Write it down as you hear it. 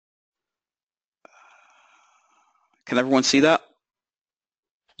Can everyone see that?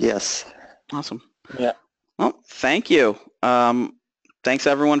 Yes. Awesome. Yeah. Well, thank you. Thanks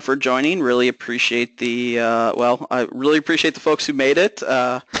everyone for joining. Really appreciate the, I really appreciate the folks who made it.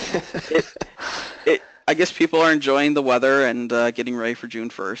 I guess people are enjoying the weather and getting ready for June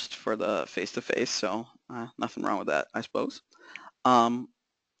 1st for the face-to-face, so nothing wrong with that, I suppose.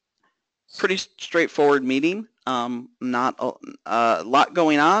 Pretty straightforward meeting. Not a lot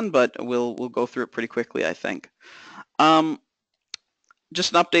going on, but we'll go through it pretty quickly, I think.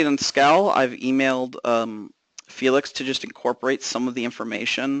 Just an update on Scal. I've emailed Felix to just incorporate some of the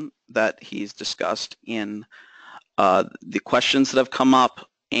information that he's discussed in the questions that have come up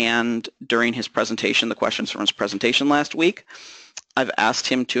and during his presentation, the questions from his presentation last week. I've asked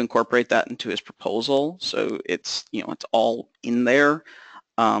him to incorporate that into his proposal, so it's it's all in there,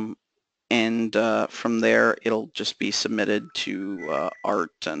 and from there it'll just be submitted to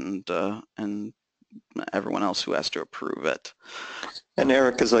Art and everyone else who has to approve it. And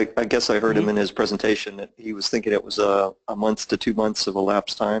Eric, because I guess I heard him in his presentation that he was thinking it was a month to 2 months of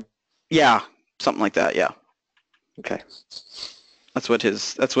elapsed time. Yeah, something like that. Yeah. Okay. That's what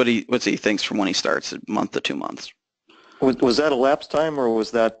he thinks from when he starts, a month to 2 months. Was that elapsed time, or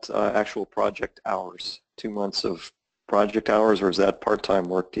was that actual project hours? 2 months of project hours, or is that part-time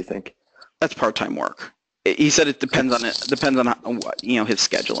work, do you think? That's part-time work. He said it depends on what, his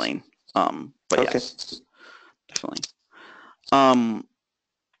scheduling. But okay. Yes, definitely.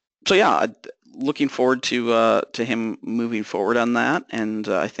 So yeah, looking forward to him moving forward on that, and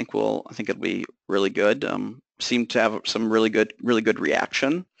I think it'll be really good. Seem to have some really good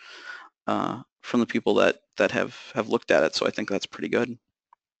reaction from the people that have looked at it, so I think that's pretty good.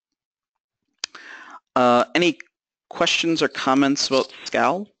 Any questions or comments about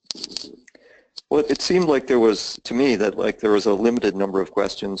Scal? Well, it seemed like there was, to me, that there was a limited number of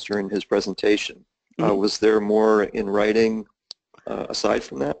questions during his presentation. Was there more in writing aside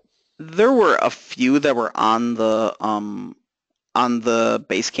from that? There were a few that were on the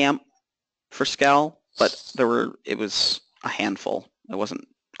Basecamp for Scal, but it was a handful. It wasn't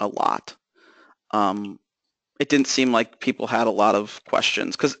a lot. It didn't seem like people had a lot of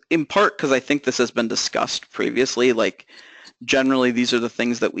questions, in part because I think this has been discussed previously. Like, generally these are the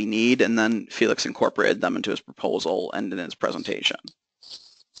things that we need, and then Felix incorporated them into his proposal and in his presentation.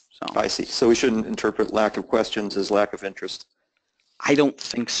 So I see. So we shouldn't interpret lack of questions as lack of interest. I don't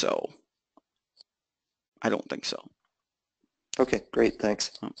think so. I don't think so. Okay, great.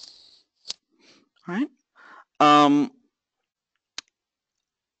 Thanks. All right.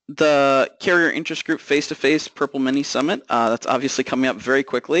 The Carrier Interest Group face-to-face Purple Mini Summit, that's obviously coming up very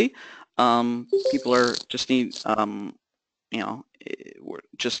quickly. People are just we're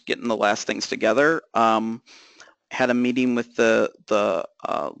just getting the last things together. Had a meeting with the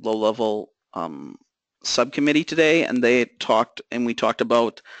low-level subcommittee today, and we talked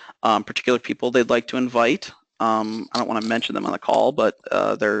about particular people they'd like to invite. I don't want to mention them on the call, but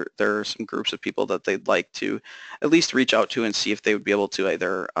there are some groups of people that they'd like to at least reach out to and see if they would be able to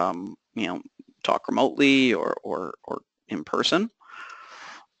either talk remotely or in person.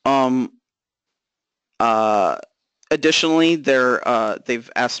 Additionally,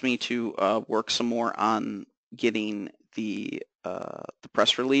 they've asked me to work some more on getting the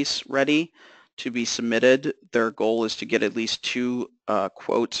press release ready to be submitted. Their goal is to get at least 2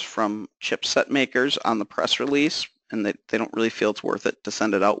 quotes from chipset makers on the press release, and they don't really feel it's worth it to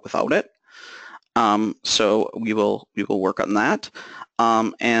send it out without it. So we will work on that,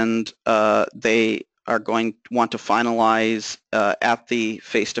 and they are going to want to finalize at the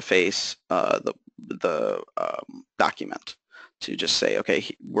face-to-face the document to just say, okay,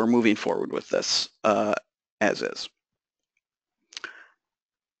 we're moving forward with this as is.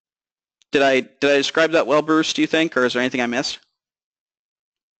 Did I describe that well, Bruce, do you think, or is there anything I missed?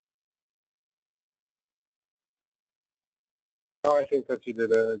 No, I think that you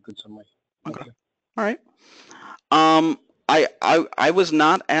did a good summary. Okay. All right. I was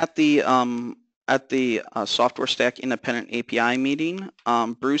not at the Software Stack Independent API meeting.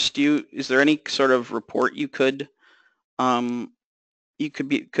 Bruce, is there any sort of report you could provide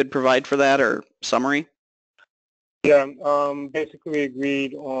for that, or summary? Yeah, basically we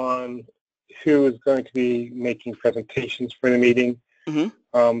agreed on who is going to be making presentations for the meeting.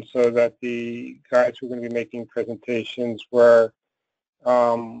 So that the guys who are going to be making presentations were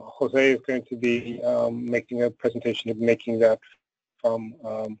Jose is going to be making a presentation of making that from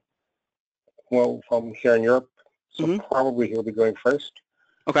here in Europe. So probably he'll be going first.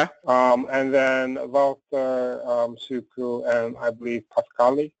 Okay. And then Walter, Suku, and I believe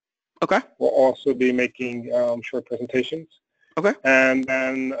Pascali will also be making short presentations. Okay. And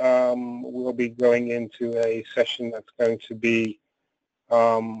then we'll be going into a session that's going to be,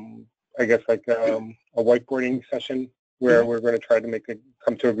 I guess, like a whiteboarding session where we're going to try to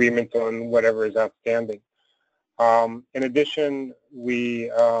come to agreement on whatever is outstanding. In addition, we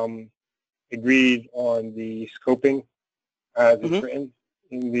agreed on the scoping as it's written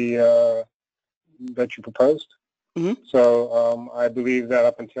in the that you proposed. So I believe that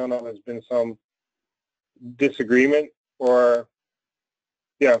up until now there's been some disagreement, or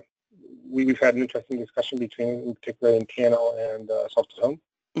we've had an interesting discussion between, in particular, in TNL and Soft Home.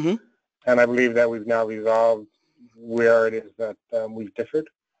 And I believe that we've now resolved where it is that we've differed.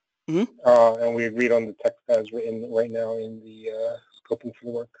 And we agreed on the text as written right now in the scoping for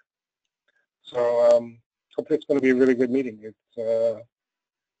the work. So hopefully it's going to be a really good meeting. It's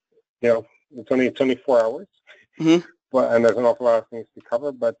it's only 4 hours, but and there's an awful lot of things to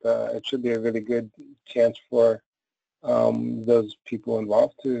cover. But it should be a really good chance for those people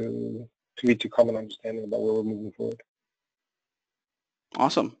involved to reach a common understanding about where we're moving forward.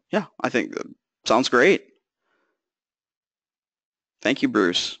 Awesome. Yeah, I think that sounds great. Thank you,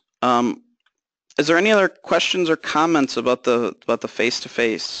 Bruce. Is there any other questions or comments about the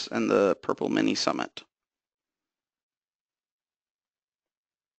face-to-face and the Purple Mini Summit?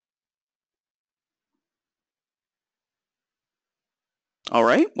 All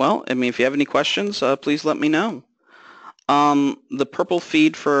right. Well, I mean, if you have any questions, please let me know. The Purple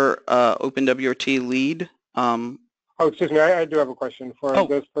feed for OpenWRT lead. Oh, excuse me. I do have a question for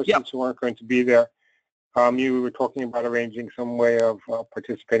those persons who aren't going to be there. You were talking about arranging some way of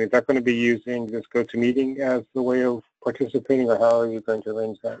participating. Is that going to be using this GoToMeeting as the way of participating, or how are you going to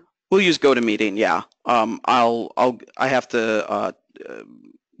arrange that? We'll use GoToMeeting. Yeah. I have to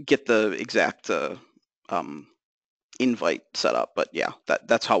get the exact invite set up, but yeah,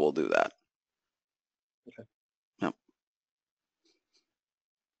 that's how we'll do that. Okay. Yep.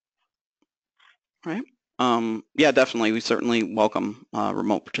 All right. Yeah, definitely. We certainly welcome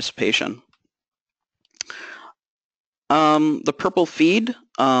remote participation. The Purple feed,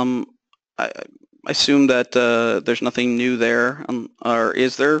 I assume that there's nothing new there, or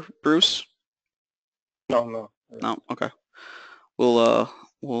is there, Bruce? No. No. Okay.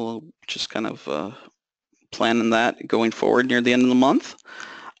 We'll just kind of plan on that going forward near the end of the month.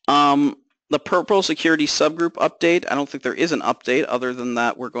 The Purple security subgroup update. I don't think there is an update other than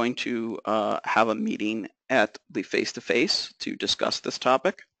that we're going to have a meeting at the face-to-face to discuss this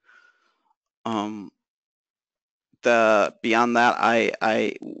topic. Beyond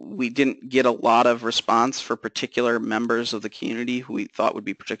that, we didn't get a lot of response for particular members of the community who we thought would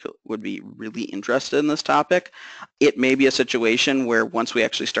be really interested in this topic. It may be a situation where once we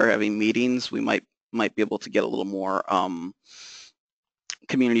actually start having meetings, we might be able to get a little more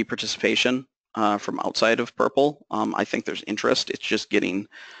community participation from outside of Purple. I think there's interest. It's just getting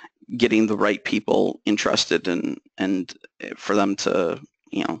the right people interested and for them to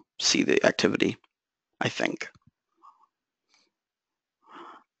see the activity, I think.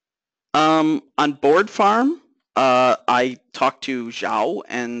 On Board Farm, I talked to Zhao,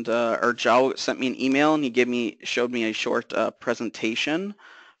 and Zhao sent me an email, and he showed me a short presentation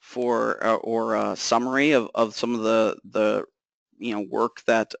or a summary of some of the work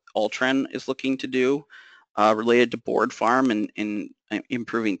that Altran is looking to do related to Board Farm and in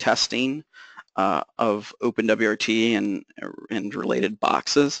improving testing of OpenWRT and related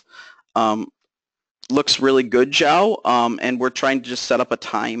boxes. Looks really good, Zhao, and we're trying to just set up a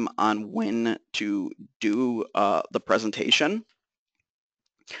time on when to do the presentation.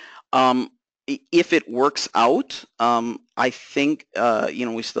 If it works out, I think I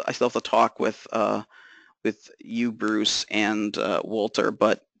still have to talk with you, Bruce, and Walter,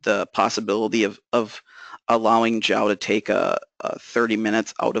 but the possibility of allowing Zhao to take 30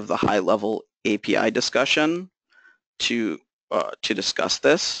 minutes out of the high-level API discussion to discuss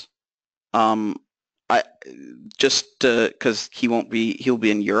this. Just because he'll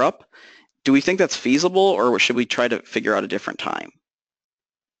be in Europe. Do we think that's feasible, or should we try to figure out a different time?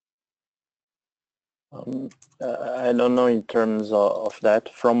 I don't know in terms of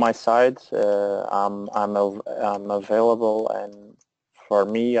that. From my side, I'm available, and for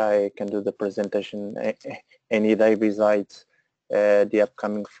me, I can do the presentation any day besides the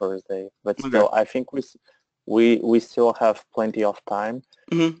upcoming Thursday. But still, I think we still have plenty of time.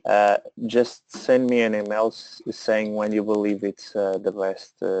 Just send me an email saying when you believe it's the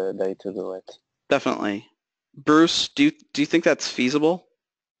best day to do it. Definitely. Bruce, do you think that's feasible,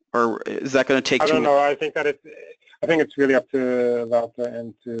 or is that going to take? I don't know. I think it's really up to Walter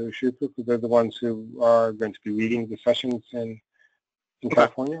and to Shuku, because they're the ones who are going to be leading the sessions in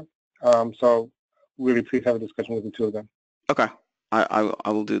California. So really, please have a discussion with the two of them. Okay, I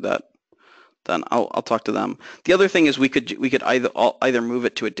will do that. Then I'll talk to them. The other thing is we could either move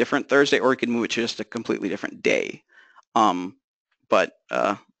it to a different Thursday, or we could move it to just a completely different day. But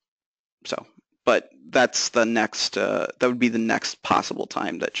that's the next. That would be the next possible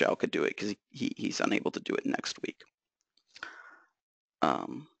time that Joe could do it, because he's unable to do it next week. All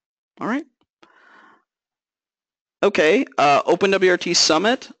right. Okay. OpenWRT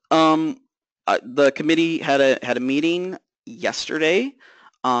Summit. The committee had a meeting yesterday.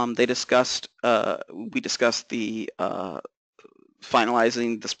 We discussed the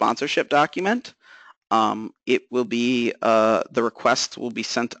finalizing the sponsorship document. It will be the request will be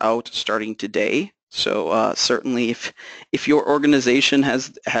sent out starting today. So certainly, if your organization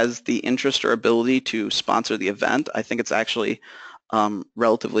has the interest or ability to sponsor the event, I think it's actually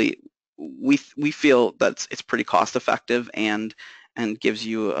relatively. We feel that it's pretty cost effective and gives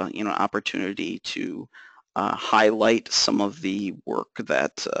you opportunity to highlight some of the work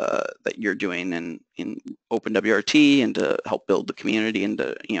that that you're doing in OpenWRT, and to help build the community, and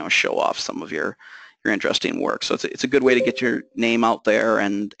to show off some of your interesting work. So it's a good way to get your name out there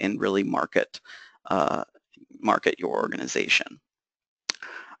and really market your organization.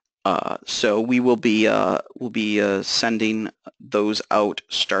 So we will be sending those out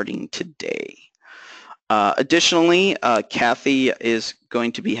starting today. Additionally, Kathy is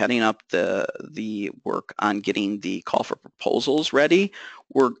going to be heading up the work on getting the call for proposals ready.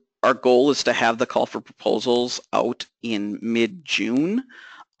 Our goal is to have the call for proposals out in mid-June.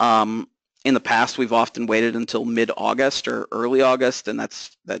 In the past, we've often waited until mid-August or early August, and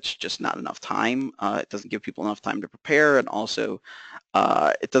that's just not enough time. It doesn't give people enough time to prepare, and also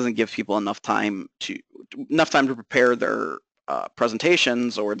it doesn't give people enough time to prepare their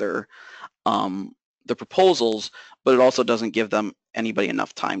presentations or their proposals, but it also doesn't give anybody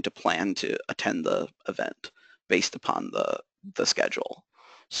enough time to plan to attend the event based upon the schedule.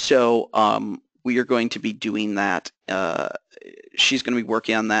 So we are going to be doing that. She's going to be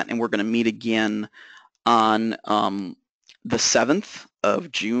working on that, and we're going to meet again on the 7th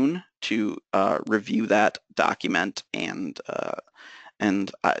of June to review that document, and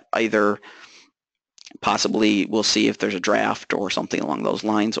either possibly we'll see if there's a draft or something along those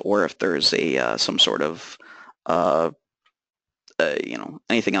lines, or if there's some sort of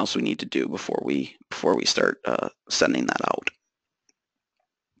anything else we need to do before we start sending that out.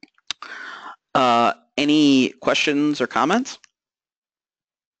 Any questions or comments?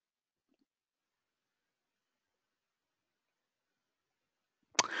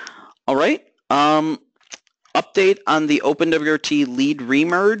 All right. Update on the OpenWRT lead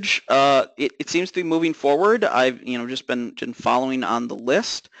remerge. It seems to be moving forward. I've just been following on the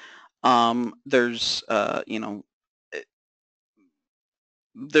list. There's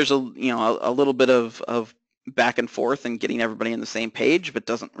there's a little bit of back and forth and getting everybody on the same page, but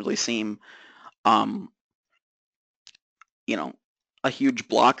doesn't really seem a huge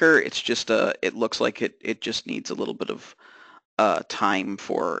blocker. It's just it looks like it just needs a little bit of time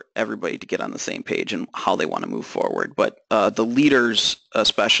for everybody to get on the same page and how they want to move forward. But the leaders,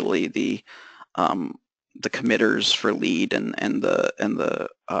 especially the committers for lead and the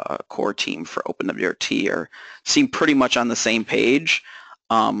core team for OpenWRT, seem pretty much on the same page.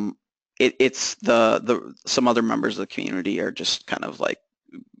 It's some other members of the community are just kind of like,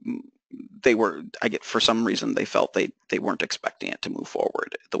 for some reason they felt they weren't expecting it to move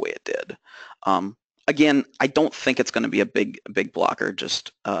forward the way it did. Again, I don't think it's going to be a big blocker.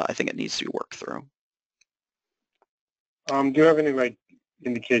 Just I think it needs to be worked through. Do you have any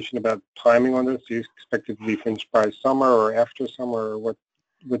indication about timing on this? Do you expect it to be finished by summer or after summer, or what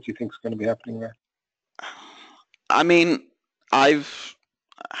do you think is going to be happening there? I mean, I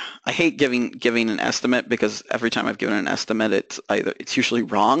hate giving an estimate, because every time I've given an estimate, it's usually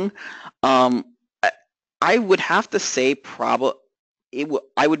wrong. I would have to say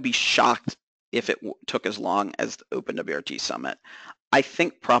I would be shocked if it took as long as the OpenWRT Summit. I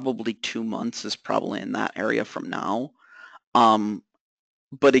think probably 2 months is probably in that area from now.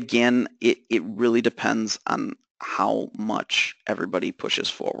 But again, it really depends on how much everybody pushes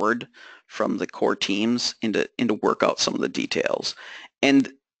forward from the core teams into work out some of the details.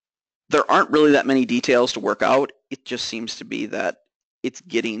 And there aren't really that many details to work out. It just seems to be that it's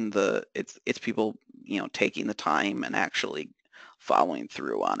getting it's people taking the time and actually following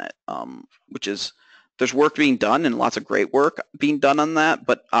through on it, which is, there's work being done and lots of great work being done on that,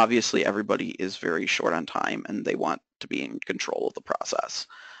 but obviously everybody is very short on time and they want to be in control of the process.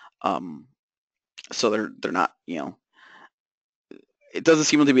 So they're not, it doesn't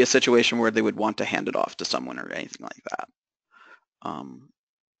seem to be a situation where they would want to hand it off to someone or anything like that.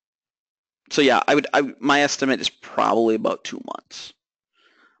 So yeah, my estimate is probably about 2 months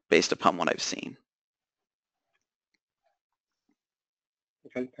based upon what I've seen.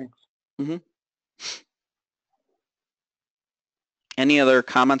 Okay, thanks. Mm-hmm. Any other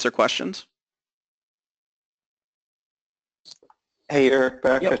comments or questions? Hey, Eric,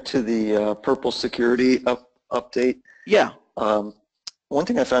 back to the Purple security update. Yeah. One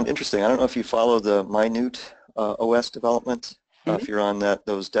thing I found interesting, I don't know if you follow the Minute OS development, if you're on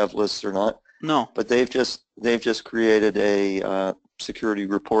those dev lists or not. No. But they've just created a security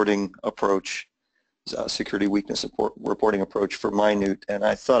reporting approach, security weakness reporting approach for Minute, and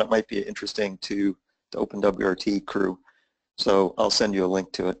I thought it might be interesting to the OpenWRT crew. So I'll send you a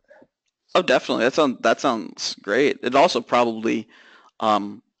link to it. Oh, definitely. That sounds great. It also probably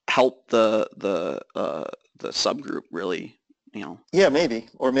help the subgroup really, you know. Yeah, maybe,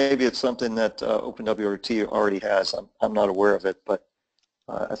 or maybe it's something that OpenWRT already has. I'm not aware of it, but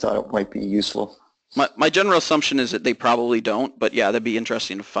I thought it might be useful. My general assumption is that they probably don't, but yeah, that'd be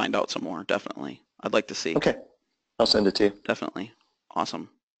interesting to find out some more. Definitely, I'd like to see. Okay, I'll send it to you. Definitely, awesome,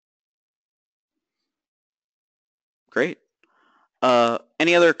 great.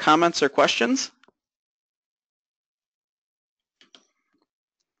 Any other comments or questions?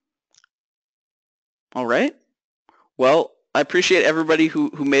 All right. Well, I appreciate everybody who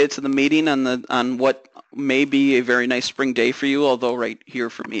made it to the meeting on what may be a very nice spring day for you, although right here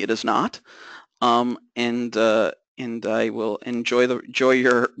for me it is not. And I will enjoy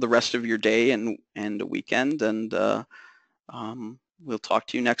the rest of your day and weekend, and we'll talk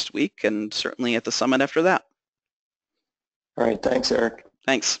to you next week and certainly at the summit after that. All right, thanks, Eric.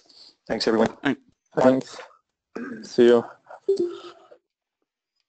 Thanks. Thanks, everyone. Thanks. See you.